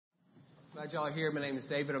Glad y'all are here. My name is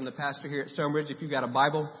David. I'm the pastor here at Stonebridge. If you've got a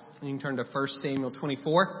Bible, you can turn to 1 Samuel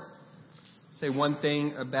 24. Say one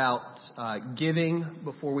thing about giving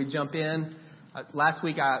before we jump in. Last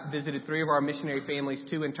week I visited 3 of our missionary families,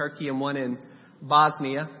 2 in Turkey and 1 in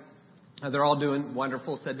Bosnia. They're all doing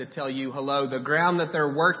wonderful. Said to tell you hello. The ground that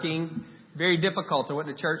they're working, very difficult. I went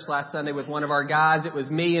to church last Sunday with one of our guys. It was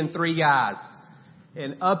me and 3 guys.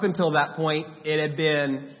 And up until that point, it had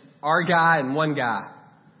been our guy and 1 guy.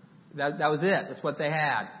 That was it. That's what they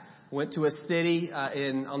had. Went to a city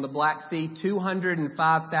on the Black Sea,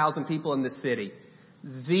 205,000 people in the city.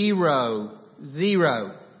 Zero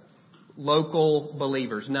local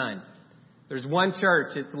believers, none. There's one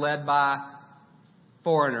church. It's led by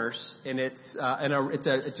foreigners, and it's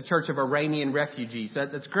a church of Iranian refugees.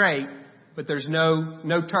 That's great, but there's no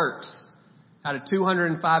Turks. Out of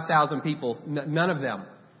 205,000 people, none of them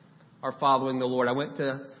are following the Lord. I went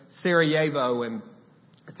to Sarajevo, and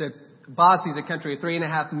Bosnia is a country of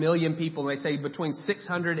 3.5 million people, and they say between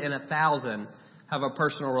 600 and 1,000 have a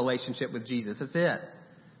personal relationship with Jesus. That's it.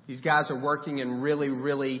 These guys are working in really,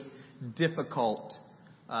 really difficult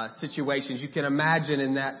situations. You can imagine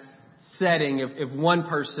in that setting, if one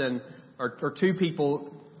person or 2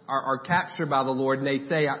 people are captured by the Lord and they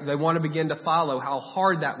say they want to begin to follow, how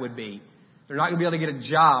hard that would be. They're not going to be able to get a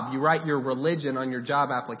job. You write your religion on your job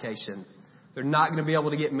applications. They're not going to be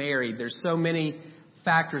able to get married. There's so many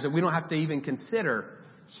factors that we don't have to even consider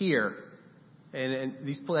here. And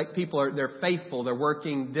these people they're faithful. They're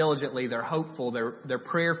working diligently. They're hopeful. They're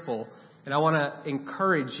prayerful. And I want to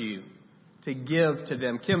encourage you to give to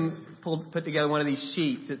them. Kim put together one of these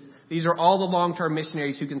sheets. These are all the long-term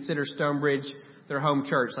missionaries who consider Stonebridge their home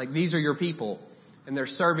church. Like, these are your people. And they're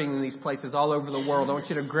serving in these places all over the world. I want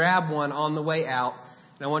you to grab one on the way out.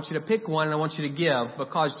 And I want you to pick one, and I want you to give,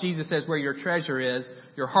 because Jesus says where your treasure is,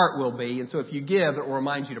 your heart will be. And so if you give, it will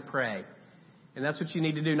remind you to pray. And that's what you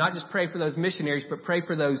need to do. Not just pray for those missionaries, but pray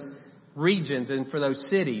for those regions and for those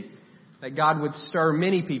cities, that God would stir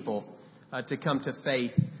many people to come to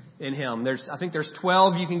faith in Him. I think there's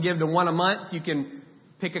 12 you can give to one a month. You can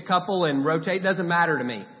pick a couple and rotate. It doesn't matter to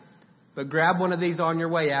me. But grab one of these on your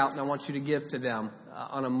way out, and I want you to give to them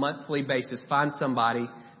on a monthly basis. Find somebody,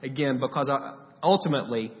 again, because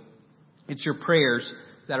ultimately it's your prayers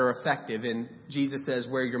that are effective. And Jesus says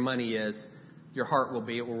where your money is, your heart will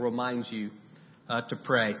be. It will remind you to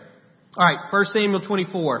pray. All right, 1 Samuel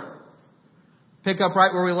 24. Pick up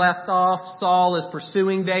right where we left off. Saul is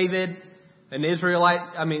pursuing David. A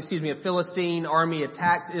Philistine army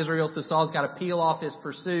attacks Israel, so Saul's got to peel off his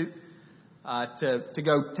pursuit to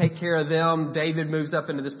go take care of them. David moves up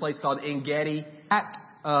into this place called En-Gedi. Act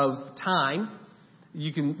of time,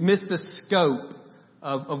 you can miss the scope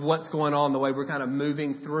of what's going on, the way we're kind of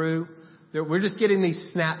moving through. We're just getting these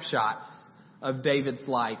snapshots of David's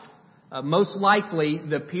life. Most likely,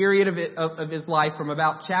 the period of his life from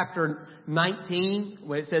about chapter 19,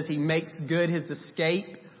 when it says he makes good his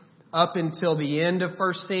escape, up until the end of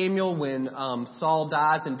 1 Samuel, when Saul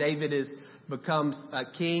dies and David becomes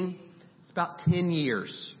king. It's about 10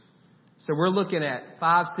 years. So we're looking at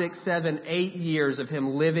 5, 6, 7, 8 years of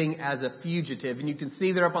him living as a fugitive. And you can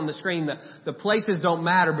see there up on the screen, the places don't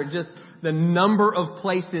matter, but just the number of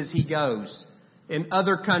places he goes. In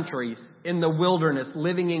other countries, in the wilderness,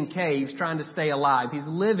 living in caves, trying to stay alive.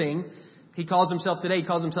 He calls himself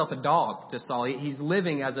a dog to Saul. He's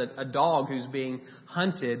living as a dog who's being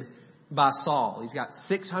hunted by Saul. He's got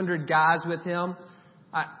 600 guys with him.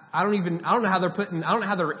 I don't know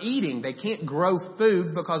how they're eating. They can't grow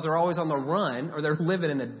food because they're always on the run, or they're living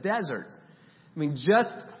in a desert. I mean,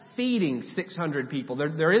 just feeding 600 people.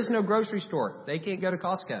 There is no grocery store. They can't go to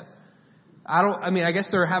Costco. I guess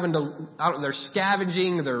they're they're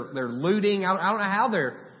scavenging, they're looting. I don't know how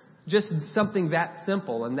they're just something that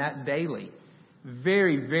simple and that daily.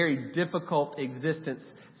 Very, very difficult existence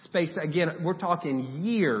space. Again, we're talking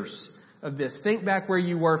years of this. Think back where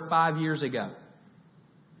you were 5 years ago.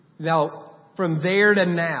 Now, from there to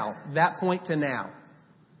now, that point to now,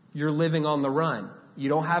 you're living on the run. You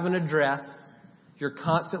don't have an address. You're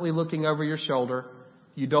constantly looking over your shoulder.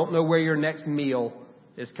 You don't know where your next meal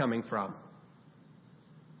is coming from.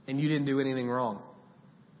 And you didn't do anything wrong.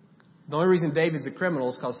 The only reason David's a criminal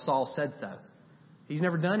is because Saul said so. He's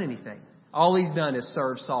never done anything. All he's done is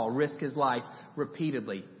serve Saul, risk his life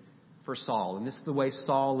repeatedly for Saul. And this is the way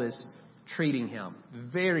Saul is treating him.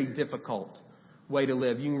 Very difficult way to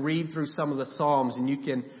live. You can read through some of the Psalms,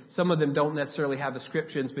 and some of them don't necessarily have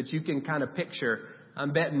descriptions, but you can kind of picture.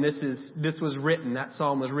 I'm betting that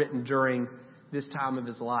Psalm was written during this time of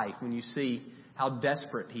his life, when you see how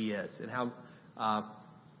desperate he is and how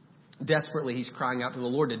desperately he's crying out to the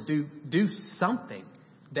Lord to do something.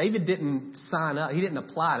 David didn't sign up. He didn't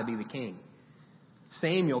apply to be the king.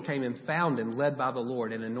 Samuel came and found him, led by the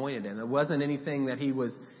Lord, and anointed him. It wasn't anything that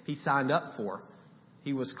he signed up for.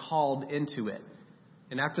 He was called into it.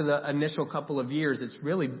 And after the initial couple of years, it's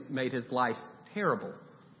really made his life terrible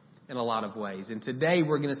in a lot of ways. And today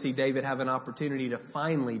we're going to see David have an opportunity to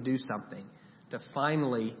finally do something, to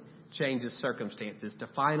finally change his circumstances, to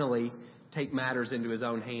finally take matters into his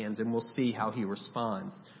own hands, and we'll see how he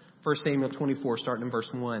responds. 1 Samuel 24, starting in verse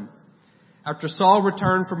 1. After Saul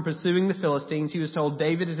returned from pursuing the Philistines, he was told,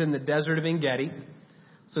 David is in the desert of En-Gedi.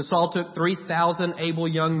 So Saul took 3,000 able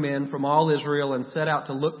young men from all Israel and set out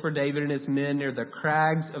to look for David and his men near the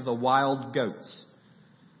crags of the wild goats.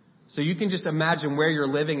 So you can just imagine where you're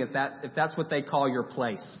living if that's what they call your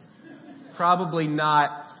place. Probably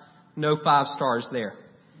no 5 stars there.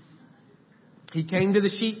 He came to the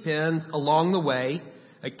sheep pens along the way.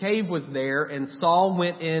 A cave was there, and Saul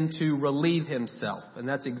went in to relieve himself. And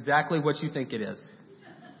that's exactly what you think it is.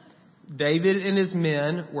 David and his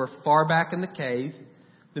men were far back in the cave.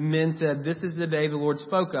 The men said, this is the day the Lord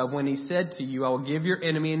spoke of when he said to you, I will give your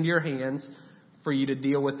enemy into your hands for you to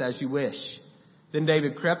deal with as you wish. Then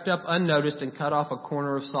David crept up unnoticed and cut off a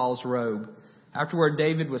corner of Saul's robe. Afterward,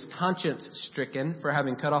 David was conscience-stricken for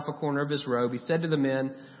having cut off a corner of his robe. He said to the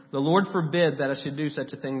men, the Lord forbid that I should do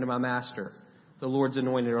such a thing to my master, the Lord's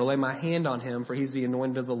anointed, or lay my hand on him, for he's the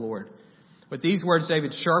anointed of the Lord. With these words,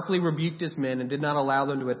 David sharply rebuked his men and did not allow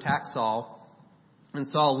them to attack Saul. And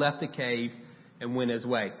Saul left the cave and went his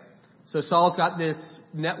way. So Saul's got this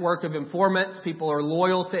network of informants. People are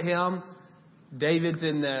loyal to him. David's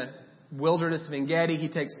in the wilderness of En-Gedi. He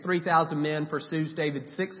takes 3,000 men, pursues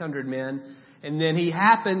David's 600 men. And then he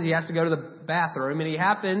has to go to the bathroom, and he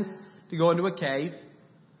happens to go into a cave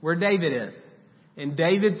where David is. And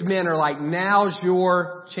David's men are like, now's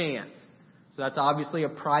your chance. So that's obviously a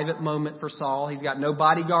private moment for Saul. He's got no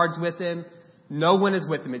bodyguards with him. No one is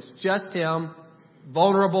with him. It's just him.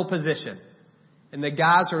 Vulnerable position. And the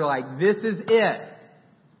guys are like, this is it.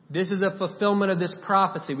 This is a fulfillment of this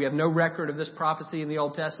prophecy. We have no record of this prophecy in the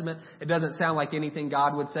Old Testament. It doesn't sound like anything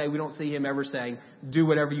God would say. We don't see him ever saying, do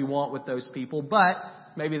whatever you want with those people. But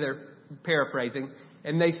maybe they're paraphrasing.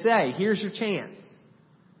 And they say, here's your chance.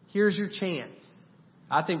 Here's your chance.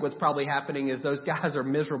 I think what's probably happening is those guys are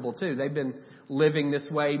miserable too. They've been living this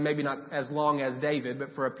way, maybe not as long as David,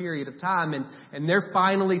 but for a period of time. And they're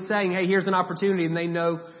finally saying, hey, here's an opportunity. And they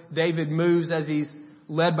know David moves as he's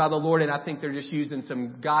led by the Lord. And I think they're just using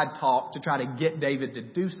some God talk to try to get David to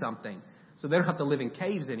do something. So they don't have to live in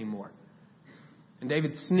caves anymore. And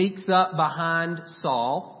David sneaks up behind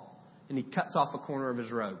Saul and he cuts off a corner of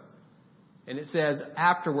his robe. And it says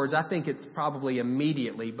afterwards, I think it's probably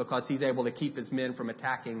immediately because he's able to keep his men from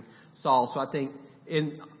attacking Saul. So I think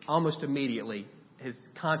almost immediately, his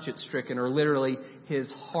conscience stricken, or literally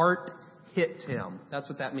his heart hits him. That's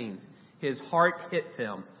what that means. His heart hits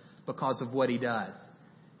him because of what he does.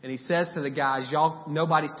 And he says to the guys, y'all,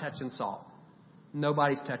 nobody's touching Saul.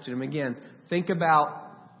 Nobody's touching him. Again, think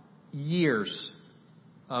about years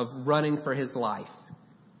of running for his life.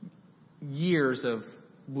 Years of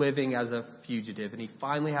living as a fugitive, and he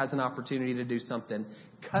finally has an opportunity to do something,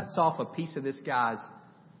 cuts off a piece of this guy's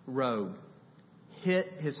robe.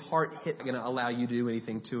 His heart hit, not going to allow you to do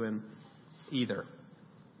anything to him either.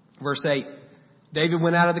 Verse 8, David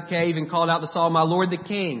went out of the cave and called out to Saul, my lord the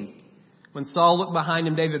king. When Saul looked behind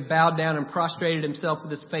him, David bowed down and prostrated himself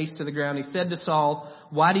with his face to the ground. He said to Saul,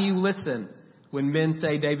 why do you listen when men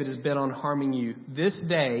say David is bent on harming you? This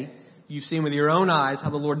day you've seen with your own eyes how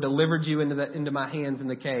the Lord delivered you into my hands in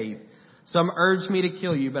the cave. Some urged me to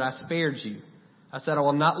kill you, but I spared you. I said, I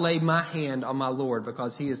will not lay my hand on my Lord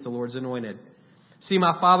because he is the Lord's anointed. See,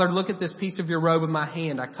 my father, look at this piece of your robe in my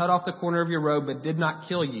hand. I cut off the corner of your robe, but did not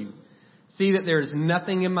kill you. See that there is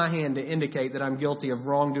nothing in my hand to indicate that I'm guilty of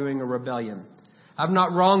wrongdoing or rebellion. I've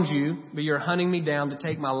not wronged you, but you're hunting me down to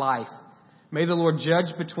take my life. May the Lord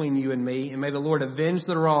judge between you and me, and may the Lord avenge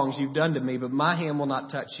the wrongs you've done to me, but my hand will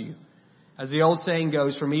not touch you. As the old saying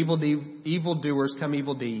goes, from evildoers come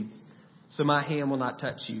evil deeds, so my hand will not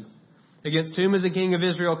touch you. Against whom has the king of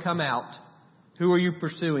Israel come out? Who are you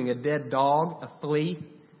pursuing? A dead dog? A flea?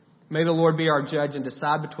 May the Lord be our judge and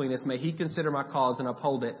decide between us. May he consider my cause and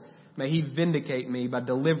uphold it. May he vindicate me by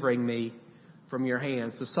delivering me from your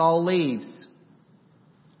hands. So Saul leaves.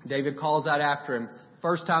 David calls out after him.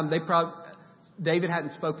 First time David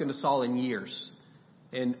hadn't spoken to Saul in years.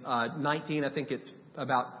 In 19, I think it's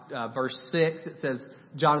about verse 6, it says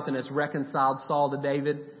Jonathan has reconciled Saul to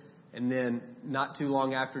David. And then not too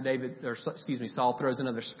long after Saul throws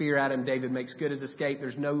another spear at him. David makes good his escape.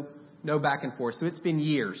 There's no back and forth. So it's been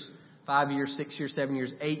years. 5 years, 6 years, 7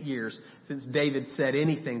 years, 8 years since David said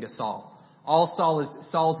anything to Saul. All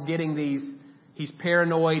Saul's getting these, he's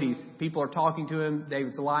paranoid, people are talking to him,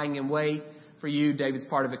 David's lying in wait for you, David's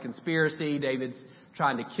part of a conspiracy, David's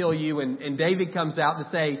trying to kill you, and David comes out to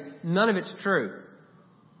say, none of it's true.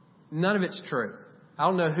 None of it's true. I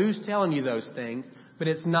don't know who's telling you those things, but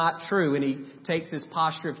it's not true. And he takes his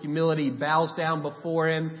posture of humility, bows down before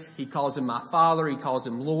him. He calls him my father. He calls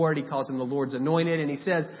him Lord. He calls him the Lord's anointed. And he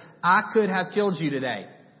says, I could have killed you today,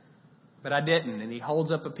 but I didn't. And he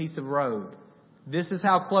holds up a piece of robe. This is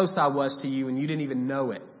how close I was to you, and you didn't even know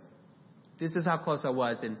it. This is how close I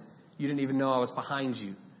was, and you didn't even know I was behind you.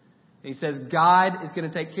 And he says, God is going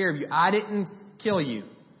to take care of you. I didn't kill you.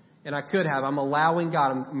 And I could have. I'm allowing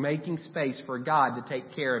God. I'm making space for God to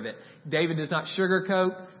take care of it. David does not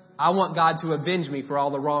sugarcoat. I want God to avenge me for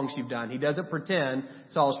all the wrongs you've done. He doesn't pretend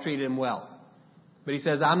Saul's treated him well. But he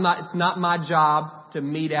says, it's not my job to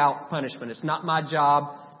mete out punishment. It's not my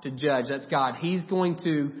job to judge. That's God. He's going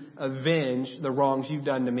to avenge the wrongs you've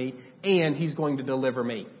done to me, and He's going to deliver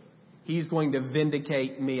me. He's going to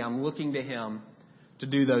vindicate me. I'm looking to Him to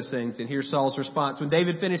do those things. And here's Saul's response. When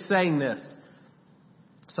David finished saying this,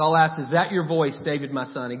 Saul asked, is that your voice, David, my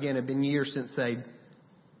son? Again, it had been years since they'd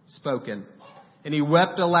spoken. And he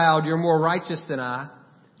wept aloud, you're more righteous than I.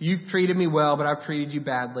 You've treated me well, but I've treated you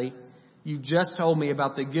badly. You've just told me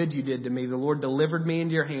about the good you did to me. The Lord delivered me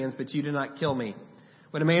into your hands, but you did not kill me.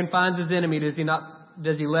 When a man finds his enemy, does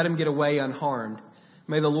he let him get away unharmed?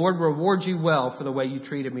 May the Lord reward you well for the way you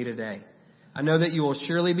treated me today. I know that you will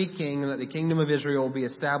surely be king and that the kingdom of Israel will be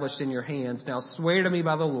established in your hands. Now swear to me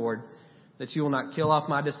by the Lord that you will not kill off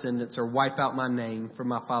my descendants or wipe out my name from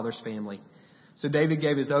my father's family. So David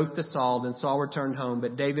gave his oath to Saul. Then Saul returned home,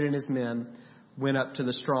 but David and his men went up to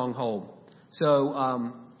the stronghold.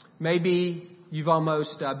 So maybe you've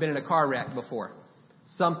almost been in a car wreck before.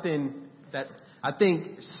 Something that I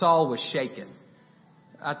think Saul was shaken.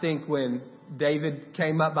 I think when David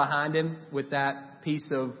came up behind him with that piece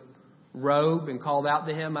of robe and called out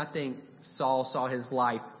to him, I think Saul saw his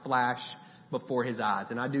life flash before his eyes.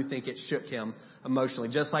 And I do think it shook him emotionally,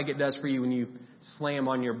 just like it does for you when you slam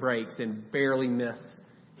on your brakes and barely miss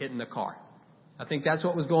hitting the car. I think that's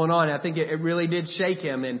what was going on. I think it really did shake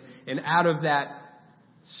him. And out of that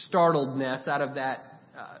startledness, out of that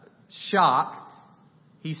shock,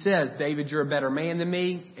 he says, David, you're a better man than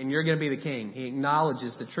me, and you're going to be the king. He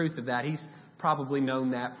acknowledges the truth of that. He's probably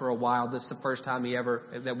known that for a while. This is the first time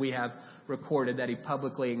that we have recorded that he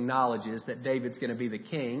publicly acknowledges that David's going to be the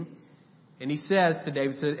king. And he says to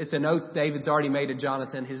David, it's an oath David's already made to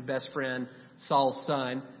Jonathan, his best friend, Saul's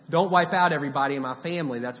son. Don't wipe out everybody in my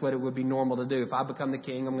family. That's what it would be normal to do. If I become the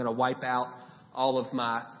king, I'm going to wipe out all of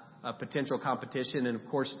my potential competition. And of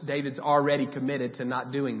course, David's already committed to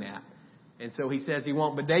not doing that. And so he says he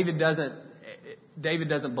won't. But David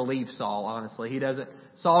doesn't believe Saul, honestly. He doesn't.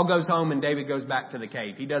 Saul goes home and David goes back to the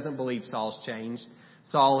cave. He doesn't believe Saul's changed.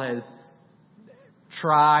 Saul has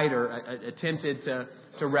tried or attempted to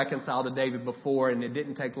reconcile to David before, and it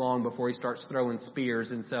didn't take long before he starts throwing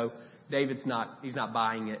spears. And so he's not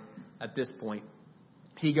buying it at this point.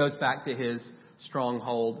 He goes back to his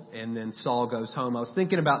stronghold, and then Saul goes home. I was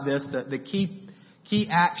thinking about this, the key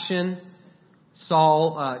action,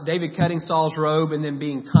 David cutting Saul's robe and then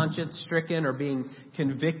being conscience stricken or being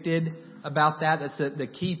convicted about that. That's the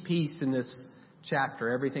key piece in this chapter.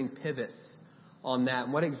 Everything pivots on that.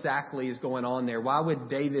 And what exactly is going on there? Why would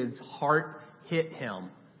David's heart hit him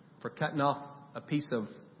for cutting off a piece of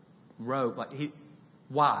robe?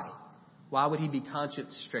 Why? Why would he be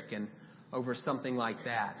conscience stricken over something like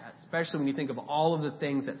that? Especially when you think of all of the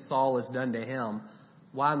things that Saul has done to him.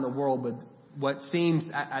 Why in the world would what seems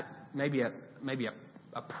maybe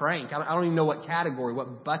a prank? I don't even know what category,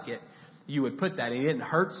 what bucket you would put that in. It didn't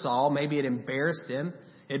hurt Saul. Maybe it embarrassed him.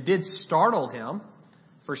 It did startle him,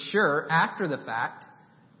 for sure, after the fact.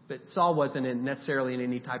 But Saul wasn't necessarily in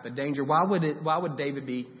any type of danger. Why would David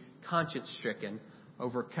be conscience stricken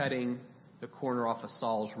over cutting the corner off of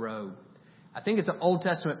Saul's robe? I think it's an Old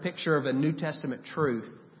Testament picture of a New Testament truth.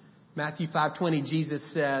 Matthew 5:20, Jesus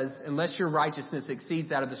says, unless your righteousness exceeds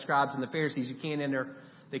that of the scribes and the Pharisees, you can't enter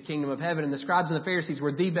the kingdom of heaven. And the scribes and the Pharisees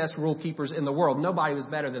were the best rule keepers in the world. Nobody was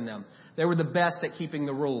better than them. They were the best at keeping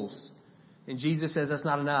the rules. And Jesus says that's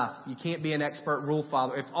not enough. You can't be an expert rule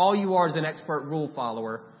follower. If all you are is an expert rule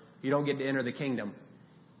follower, you don't get to enter the kingdom.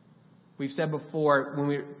 We've said before when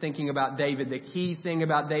we were thinking about David, the key thing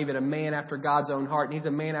about David, a man after God's own heart. And he's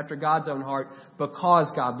a man after God's own heart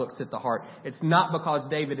because God looks at the heart. It's not because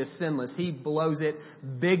David is sinless. He blows it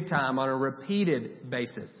big time on a repeated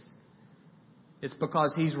basis. It's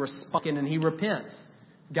because he's responding and he repents.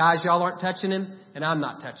 Guys, y'all aren't touching him and I'm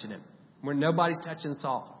not touching him. where nobody's touching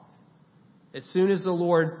Saul. As soon as the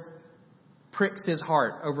Lord pricks his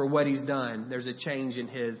heart over what he's done, there's a change in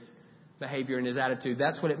his behavior and his attitude.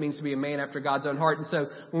 That's what it means to be a man after God's own heart. And so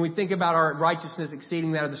when we think about our righteousness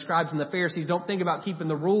exceeding that of the scribes and the Pharisees, don't think about keeping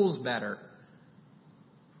the rules better,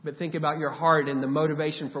 but think about your heart and the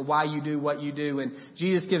motivation for why you do what you do. And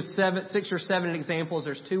Jesus gives 6 or 7 examples.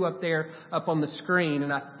 There's 2 up there up on the screen.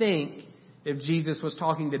 And I think if Jesus was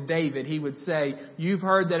talking to David, he would say, you've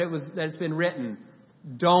heard that it's been written,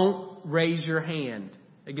 don't raise your hand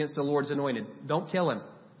against the Lord's anointed. Don't kill him.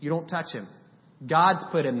 You don't touch him. God's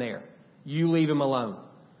put him there. You leave him alone.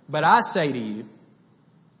 But I say to you,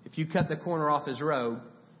 if you cut the corner off his robe,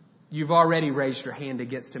 you've already raised your hand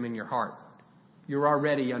against him in your heart. You're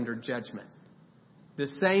already under judgment. The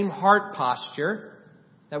same heart posture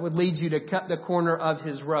that would lead you to cut the corner of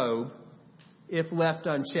his robe, if left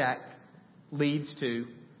unchecked, leads to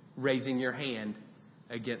raising your hand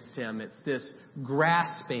against him. It's this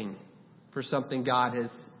grasping for something God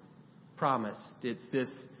has promised. It's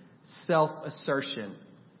this self-assertion.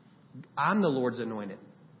 I'm the Lord's anointed.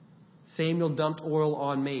 Samuel dumped oil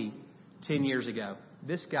on me 10 years ago.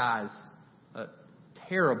 This guy's a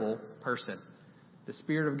terrible person. The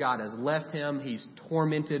Spirit of God has left him. He's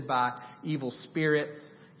tormented by evil spirits.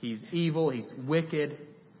 He's evil. He's wicked. And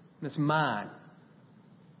it's mine.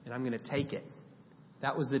 And I'm going to take it.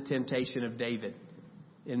 That was the temptation of David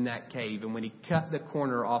in that cave. And when he cut the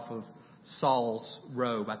corner off of Saul's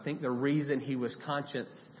robe, I think the reason he was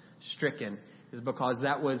conscience-stricken is because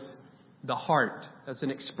that was the heart. That's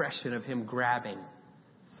an expression of him grabbing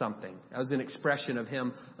something. That was an expression of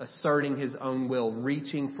him asserting his own will,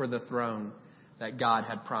 reaching for the throne that God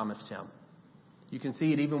had promised him. You can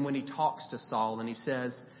see it even when he talks to Saul and he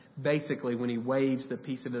says, basically when he waves the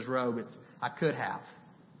piece of his robe, it's, I could have.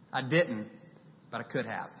 I didn't, but I could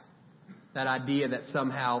have. That idea that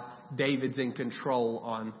somehow David's in control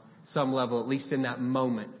on some level, at least in that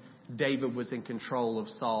moment, David was in control of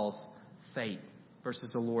Saul's fate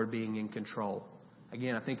versus the Lord being in control.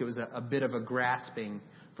 Again, I think it was a bit of a grasping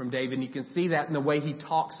from David. And you can see that in the way he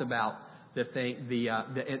talks about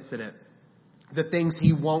the incident. The things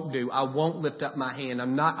he won't do. I won't lift up my hand.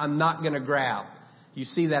 I'm not going to grab. You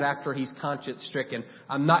see that after he's conscience stricken.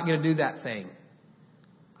 I'm not going to do that thing.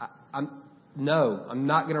 I'm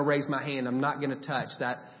not going to raise my hand. I'm not going to touch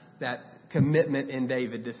that commitment in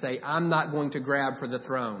David to say, I'm not going to grab for the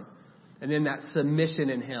throne. And then that submission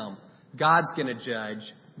in him. God's going to judge.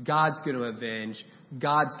 God's going to avenge.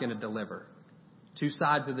 God's going to deliver. 2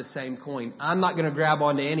 sides of the same coin. I'm not going to grab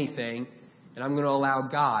onto anything, and I'm going to allow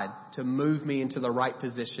God to move me into the right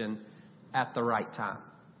position at the right time.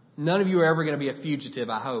 None of you are ever going to be a fugitive,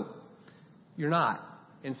 I hope. You're not.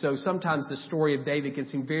 And so sometimes the story of David can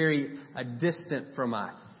seem very distant from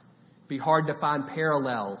us. Be hard to find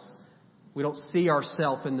parallels. We don't see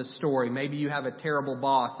ourselves in the story. Maybe you have a terrible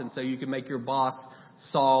boss, and so you can make your boss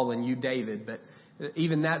Saul and you David. But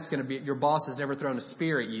even that's going to be, your boss has never thrown a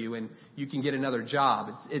spear at you, and you can get another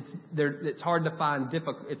job. It's hard to find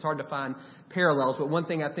it's hard to find parallels. But one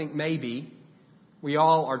thing I think maybe we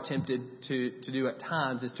all are tempted to do at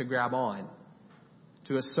times is to grab on,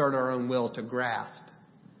 to assert our own will, to grasp,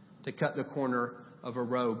 to cut the corner of a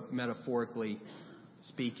robe, metaphorically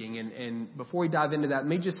speaking. And before we dive into that, let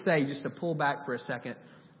me just say, just to pull back for a second,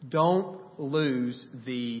 don't lose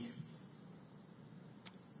the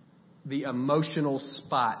emotional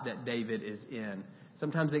spot that David is in.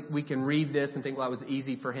 Sometimes we can read this and think, well, it was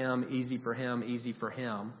easy for him, easy for him, easy for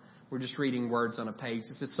him. We're just reading words on a page.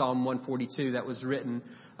 This is Psalm 142 that was written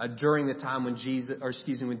during the time when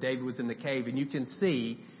when David was in the cave. And you can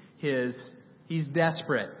see he's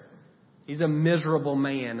desperate. He's a miserable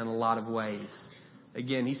man in a lot of ways.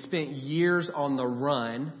 Again, he spent years on the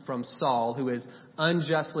run from Saul, who is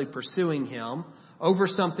unjustly pursuing him over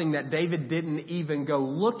something that David didn't even go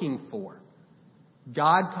looking for.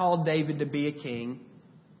 God called David to be a king.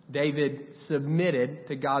 David submitted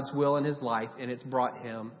to God's will in his life, and it's brought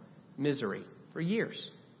him misery for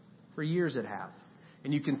years. For years it has.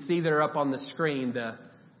 And you can see there up on the screen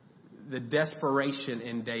the desperation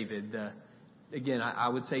in David. Again, I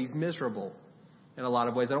would say he's miserable in a lot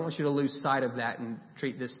of ways. I don't want you to lose sight of that and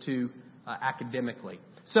treat this too academically.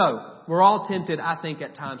 So, we're all tempted, I think,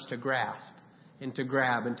 at times to grasp and to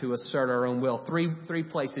grab and to assert our own will. Three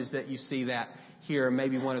places that you see that here, and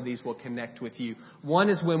maybe one of these will connect with you. One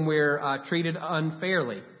is when we're treated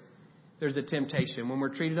unfairly. There's a temptation when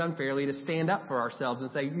we're treated unfairly to stand up for ourselves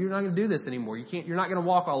and say, you're not going to do this anymore. You're not going to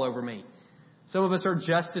walk all over me. Some of us are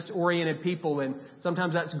justice-oriented people, and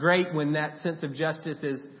sometimes that's great when that sense of justice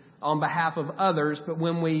is on behalf of others. But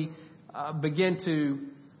when we begin to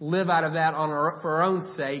live out of that for our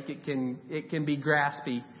own sake, it can be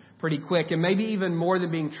graspy pretty quick. And maybe even more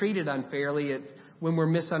than being treated unfairly, it's when we're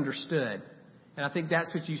misunderstood. And I think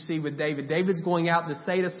that's what you see with David. David's going out to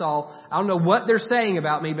say to Saul, I don't know what they're saying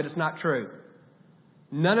about me, but it's not true.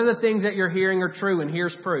 None of the things that you're hearing are true, and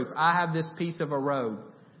here's proof. I have this piece of a robe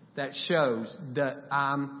that shows that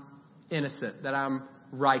I'm innocent, that I'm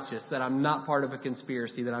righteous, that I'm not part of a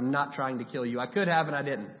conspiracy, that I'm not trying to kill you. I could have and I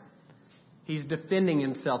didn't. He's defending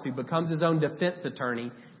himself. He becomes his own defense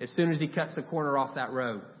attorney as soon as he cuts the corner off that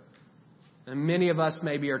road. And many of us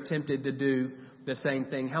maybe are tempted to do the same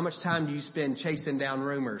thing. How much time do you spend chasing down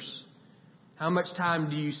rumors? How much time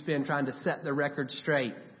do you spend trying to set the record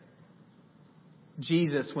straight?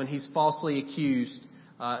 Jesus, when he's falsely accused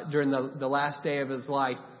during the last day of his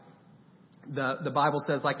life, the Bible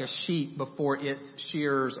says like a sheep before its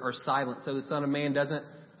shearers are silent. So the Son of Man doesn't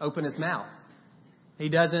open his mouth. He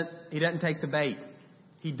doesn't take the bait.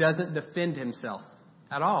 He doesn't defend himself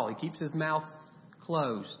at all. He keeps his mouth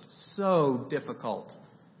closed. So difficult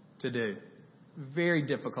to do. Very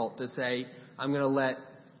difficult to say, I'm going to let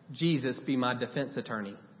Jesus be my defense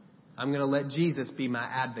attorney. I'm going to let Jesus be my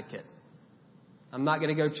advocate. I'm not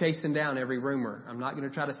going to go chasing down every rumor. I'm not going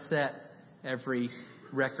to try to set every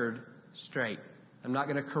record straight. I'm not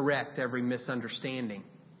going to correct every misunderstanding.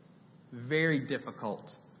 Very difficult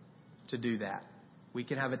to do that. We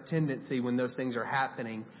can have a tendency when those things are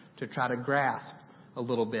happening to try to grasp a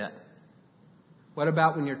little bit. What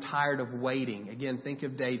about when you're tired of waiting? Again, think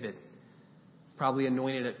of David. Probably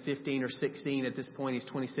anointed at 15 or 16. At this point, he's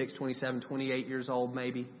 26, 27, 28 years old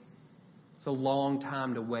maybe. It's a long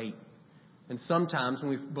time to wait. And sometimes when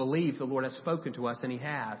we believe the Lord has spoken to us, and he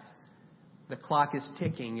has, the clock is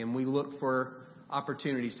ticking and we look for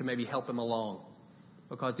opportunities to maybe help him along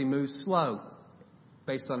because he moves slow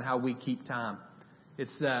based on how we keep time.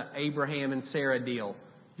 It's the Abraham and Sarah deal.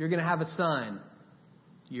 You're going to have a son.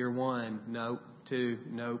 Year 1, no. 2,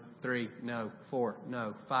 no. 3, no. 4,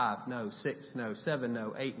 no. 5, no. 6, no. 7,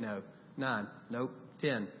 no. 8, no. 9, nope.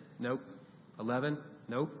 10, nope. 11,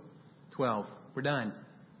 nope. 12, we're done.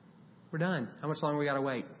 We're done. How much longer we got to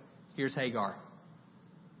wait? Here's Hagar,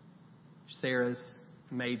 Sarah's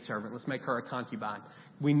maidservant. Let's make her a concubine.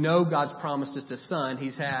 We know God's promised us a son.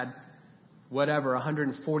 He's had,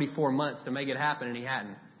 144 months to make it happen, and he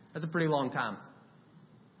hadn't. That's a pretty long time.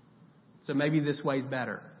 So maybe this way's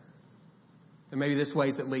better. And maybe this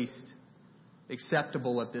way's at least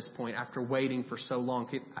acceptable at this point after waiting for so long.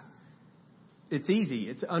 It's easy.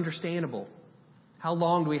 It's understandable. How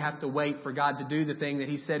long do we have to wait for God to do the thing that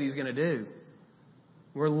he said he's going to do?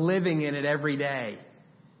 We're living in it every day.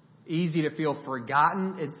 Easy to feel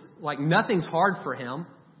forgotten. It's like nothing's hard for him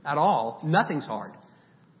at all. Nothing's hard.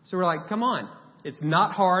 So we're like, come on. It's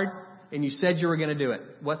not hard, and you said you were going to do it.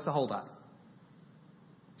 What's the holdup?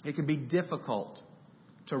 It can be difficult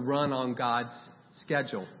to run on God's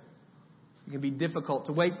schedule. It can be difficult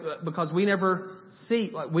to wait because we never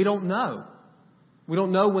see, we don't know. We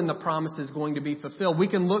don't know when the promise is going to be fulfilled. We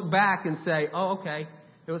can look back and say, oh, okay,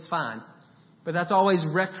 it was fine. But that's always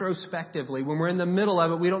retrospectively. When we're in the middle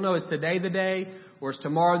of it, we don't know, is today the day or is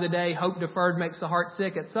tomorrow the day? Hope deferred makes the heart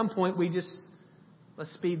sick. At some point,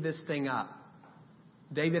 let's speed this thing up.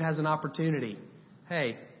 David has an opportunity.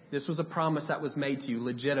 Hey, this was a promise that was made to you,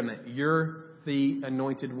 legitimate. You're the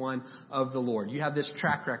anointed one of the Lord. You have this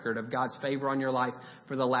track record of God's favor on your life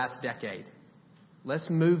for the last decade. Let's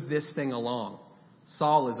move this thing along.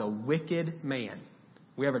 Saul is a wicked man.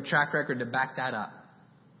 We have a track record to back that up.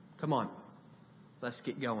 Come on. Let's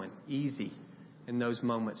get going. Easy in those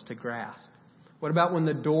moments to grasp. What about when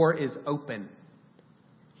the door is open?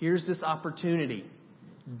 Here's this opportunity.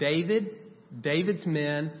 David's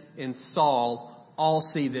men, and Saul all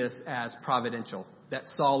see this as providential. That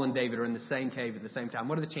Saul and David are in the same cave at the same time.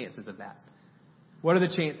 What are the chances of that? What are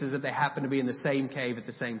the chances that they happen to be in the same cave at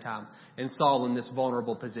the same time? And Saul in this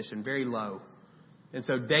vulnerable position, very low. And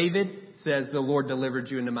so David says, the Lord delivered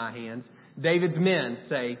you into my hands. David's men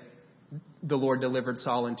say, the Lord delivered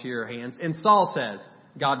Saul into your hands. And Saul says,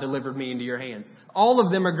 God delivered me into your hands. All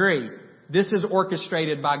of them agree. This is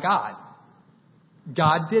orchestrated by God.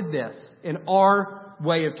 God did this. In our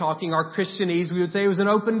way of talking, our Christianese, we would say it was an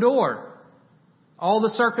open door. All the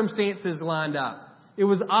circumstances lined up. It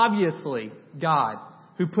was obviously God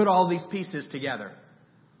who put all these pieces together.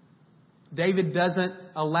 David doesn't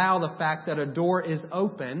allow the fact that a door is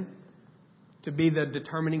open to be the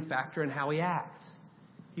determining factor in how he acts.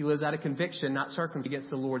 He lives out of conviction, not circumcised against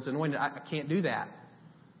the Lord's anointed. I can't do that.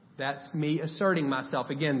 That's me asserting myself.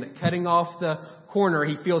 Again, cutting off the corner,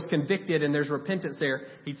 he feels convicted and there's repentance there.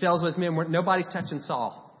 He tells his men, nobody's touching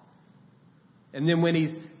Saul. And then when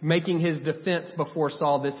he's making his defense before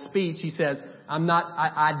Saul, this speech, he says,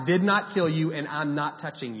 I did not kill you and I'm not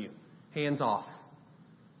touching you. Hands off.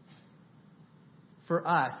 For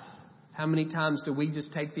us, how many times do we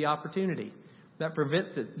just take the opportunity that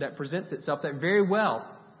presents itself that very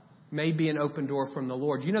well may be an open door from the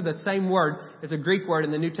Lord? You know, the same word, it's a Greek word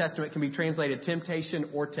in the New Testament, can be translated temptation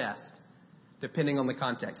or test, depending on the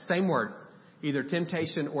context. Same word, either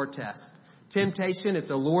temptation or test. Temptation,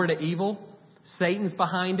 it's a lure to evil. Satan's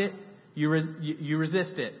behind it. You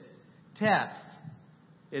resist it. Test,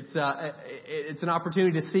 it's an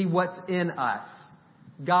opportunity to see what's in us.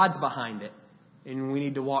 God's behind it, and we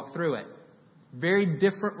need to walk through it. Very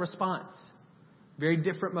different response. Very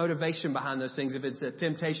different motivation behind those things. If it's a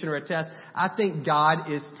temptation or a test, I think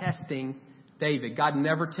God is testing David. God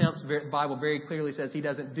never tempts. The Bible very clearly says He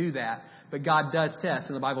doesn't do that. But God does test,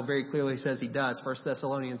 and the Bible very clearly says He does. 1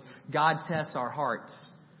 Thessalonians, God tests our hearts.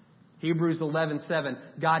 Hebrews 11:7,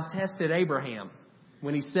 God tested Abraham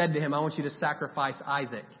when He said to him, I want you to sacrifice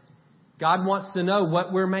Isaac. God wants to know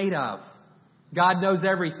what we're made of. God knows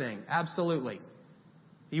everything. Absolutely.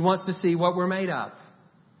 He wants to see what we're made of.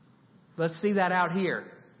 Let's see that out here.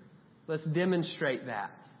 Let's demonstrate that.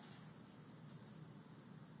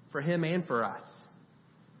 For Him and for us.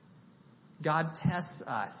 God tests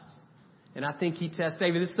us. And I think He tests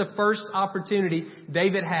David. This is the first opportunity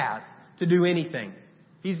David has to do anything.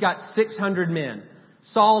 He's got 600 men.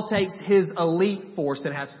 Saul takes his elite force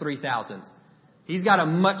and has 3,000. He's got a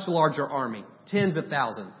much larger army, tens of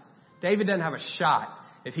thousands. David doesn't have a shot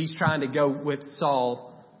if he's trying to go with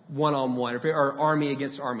Saul one-on-one or army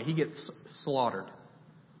against army. He gets slaughtered.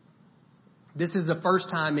 This is the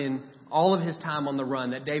first time in all of his time on the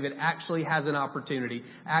run that David actually has an opportunity,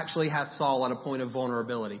 actually has Saul at a point of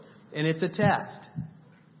vulnerability. And it's a test.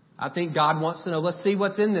 I think God wants to know, let's see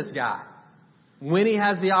what's in this guy. When he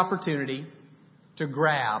has the opportunity to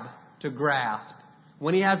grab, to grasp,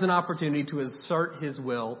 when he has an opportunity to assert his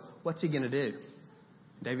will, what's he going to do?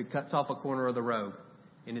 David cuts off a corner of the robe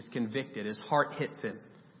and is convicted. His heart hits him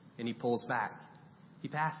and he pulls back. He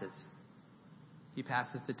passes. He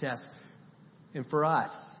passes the test. And for us,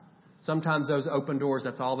 sometimes those open doors,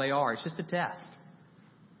 that's all they are. It's just a test.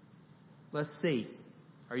 Let's see.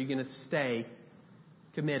 Are you going to stay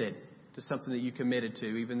committed to something that you committed to,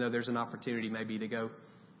 even though there's an opportunity maybe to go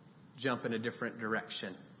jump in a different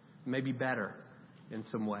direction, maybe better in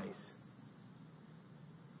some ways?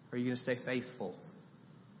 Are you going to stay faithful?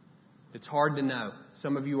 It's hard to know.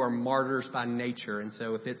 Some of you are martyrs by nature, and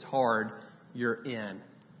so if it's hard, you're in.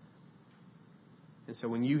 And so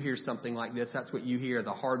when you hear something like this, that's what you hear.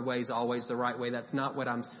 The hard way is always the right way. That's not what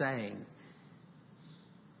I'm saying.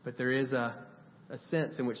 But there is a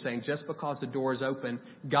sense in which saying just because the door is open,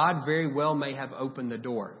 God very well may have opened the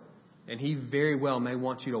door. And He very well may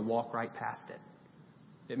want you to walk right past it.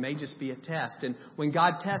 It may just be a test. And when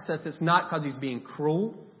God tests us, it's not because He's being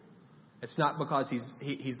cruel. It's not because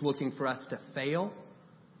He's looking for us to fail.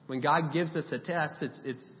 When God gives us a test,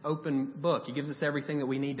 it's open book. He gives us everything that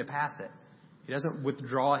we need to pass it. He doesn't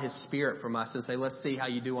withdraw His Spirit from us and say, let's see how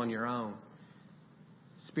you do on your own.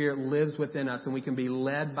 Spirit lives within us and we can be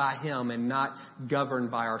led by Him and not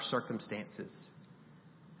governed by our circumstances.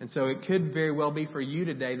 And so it could very well be for you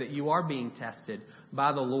today that you are being tested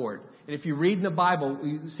by the Lord. And if you read in the Bible,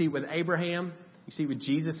 you see it with Abraham, you see it with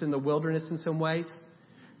Jesus in the wilderness in some ways,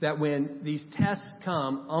 that when these tests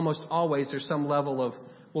come, almost always there's some level of,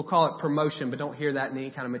 we'll call it promotion, but don't hear that in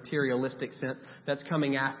any kind of materialistic sense, that's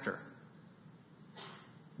coming after.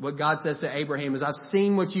 What God says to Abraham is, I've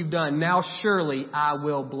seen what you've done. Now surely I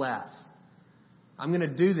will bless. I'm going to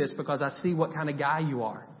do this because I see what kind of guy you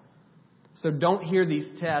are. So don't hear these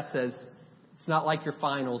tests as it's not like your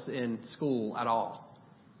finals in school at all.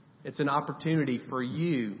 It's an opportunity for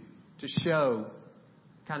you to show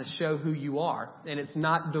who you are. And it's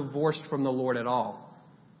not divorced from the Lord at all.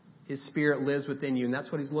 His Spirit lives within you, and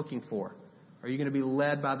that's what He's looking for. Are you going to be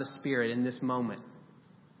led by the Spirit in this moment?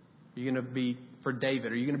 Are you going to be, for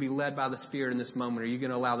David, are you going to be led by the Spirit in this moment? Are you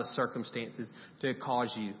going to allow the circumstances to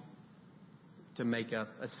cause you to make a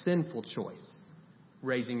sinful choice,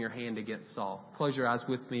 raising your hand against Saul? Close your eyes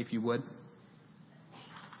with me if you would.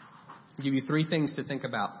 I'll give you 3 things to think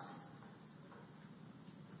about.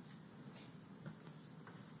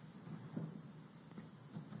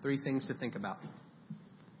 Three things to think about.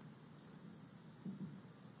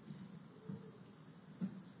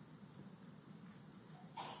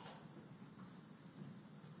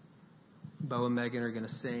 Bo and Megan are going to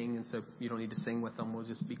sing, and so you don't need to sing with them. We'll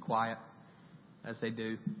just be quiet as they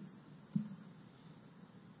do.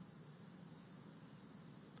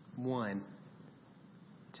 1,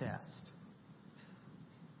 test.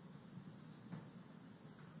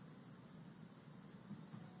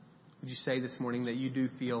 Would you say this morning that you do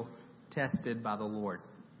feel tested by the Lord?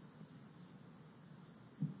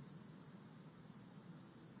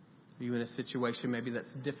 Are you in a situation maybe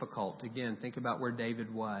that's difficult? Again, think about where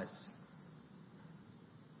David was.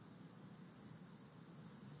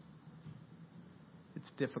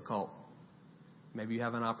 It's difficult. Maybe you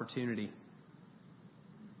have an opportunity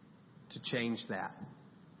to change that.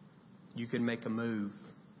 You can make a move.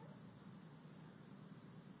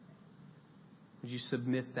 Would you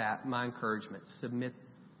submit that? My encouragement, submit.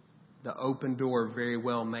 The open door very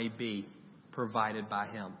well may be provided by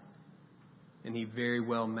Him. And He very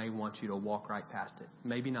well may want you to walk right past it.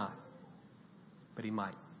 Maybe not, but He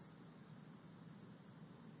might.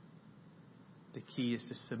 The key is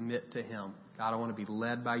to submit to Him. God, I want to be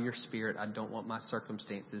led by Your Spirit. I don't want my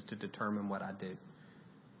circumstances to determine what I do.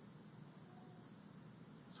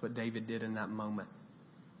 That's what David did in that moment.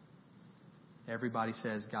 Everybody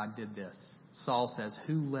says God did this. Saul says,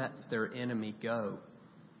 who lets their enemy go?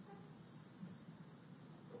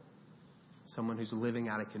 Someone who's living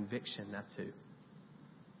out of conviction, that's who.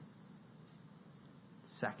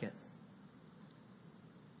 Second,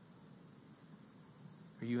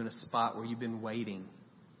 are you in a spot where you've been waiting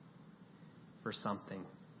for something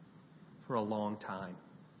for a long time?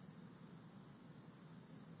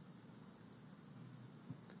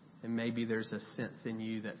 And maybe there's a sense in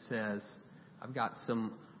you that says, I've got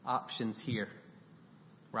some options here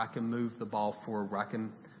where I can move the ball forward, where I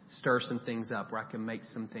can stir some things up, where I can make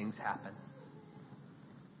some things happen.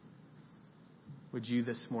 Would you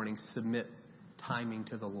this morning submit timing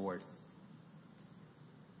to the Lord?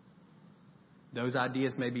 Those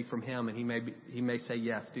ideas may be from Him, and He may say,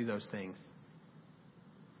 yes, do those things.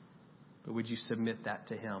 But would you submit that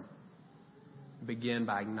to Him? Begin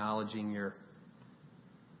by acknowledging that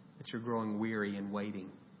you're growing weary and waiting.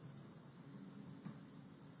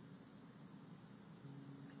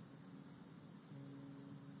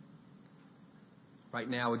 Right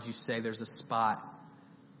now, would you say there's a spot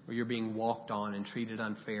where you're being walked on and treated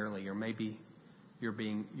unfairly, or maybe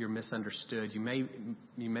you're misunderstood. You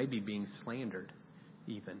may be being slandered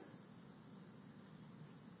even.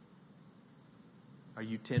 Are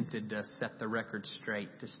you tempted to set the record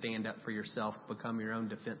straight, to stand up for yourself, become your own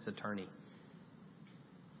defense attorney?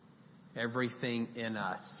 Everything in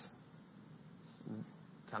us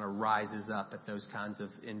kind of rises up at those kinds of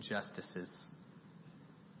injustices.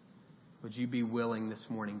 Would you be willing this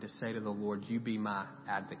morning to say to the Lord, you be my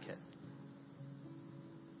advocate?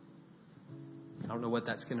 I don't know what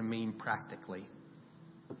that's going to mean practically.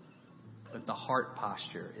 But the heart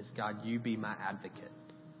posture is, God, you be my advocate.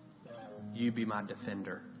 You be my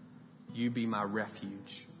defender. You be my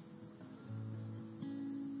refuge.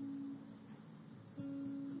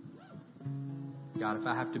 God, if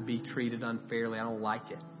I have to be treated unfairly, I don't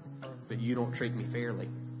like it. But you don't treat me fairly.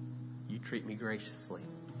 You treat me graciously.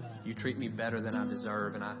 You treat me better than I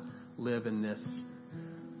deserve, and I live in this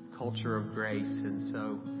culture of grace. And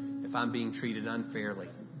so if I'm being treated unfairly,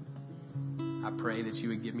 I pray that you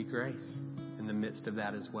would give me grace in the midst of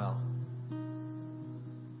that as well.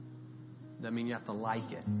 Doesn't mean you have to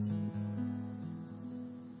like it.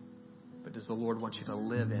 But does the Lord want you to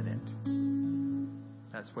live in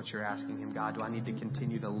it? That's what you're asking Him. God, do I need to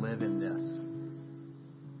continue to live in this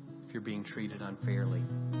if you're being treated unfairly?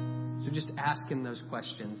 So just ask Him those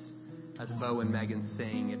questions as Bo and Megan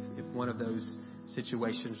sing. If one of those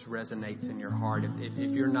situations resonates in your heart,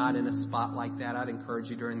 if you're not in a spot like that, I'd encourage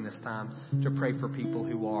you during this time to pray for people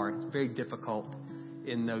who are. It's very difficult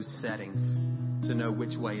in those settings to know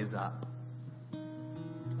which way is up.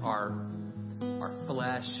 Our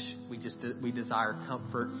flesh, we desire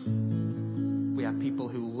comfort. We have people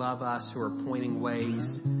who love us, who are pointing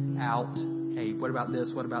ways out. Hey, what about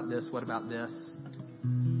this? What about this? What about this?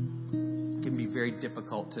 It can be very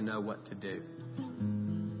difficult to know what to do.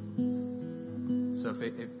 So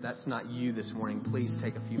if that's not you this morning, please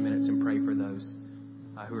take a few minutes and pray for those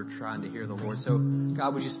who are trying to hear the Lord. So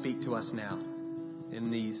God, would you speak to us now in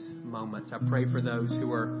these moments? I pray for those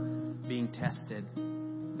who are being tested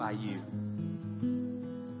by you,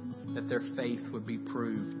 that their faith would be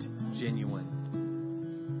proved genuine.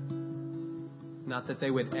 Not that they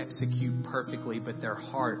would execute perfectly, but their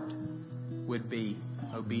heart would be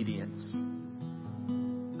obedience.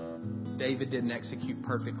 David didn't execute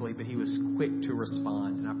perfectly, but he was quick to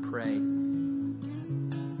respond. And I pray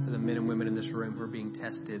for the men and women in this room who are being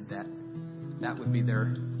tested that would be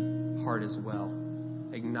their heart as well,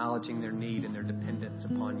 acknowledging their need and their dependence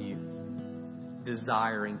upon you,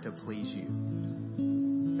 desiring to please you.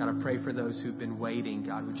 God, I pray for those who've been waiting.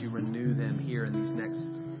 God, would you renew them here in these next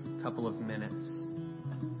couple of minutes?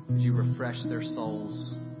 Would you refresh their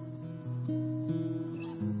souls?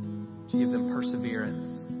 Would you give them perseverance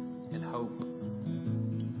and hope?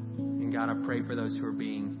 And God, I pray for those who are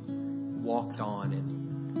being walked on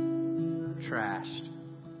and trashed.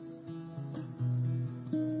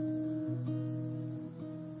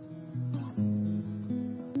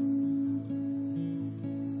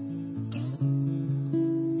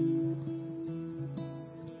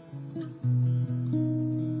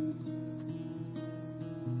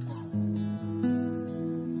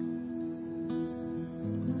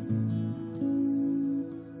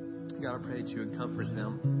 God, I pray that you would comfort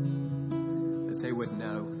them, that they would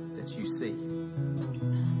know that you see.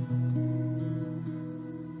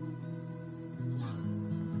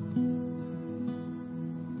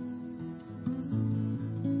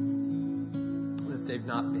 That they've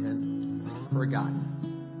not been forgotten,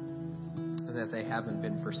 and that they haven't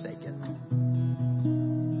been forsaken.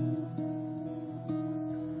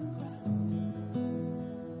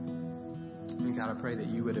 And God, I pray that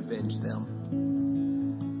you would avenge them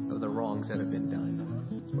of the wrongs that have been done,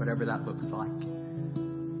 whatever that looks like,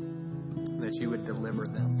 and that you would deliver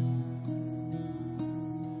them.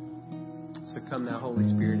 So come now, Holy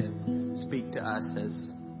Spirit, and speak to us as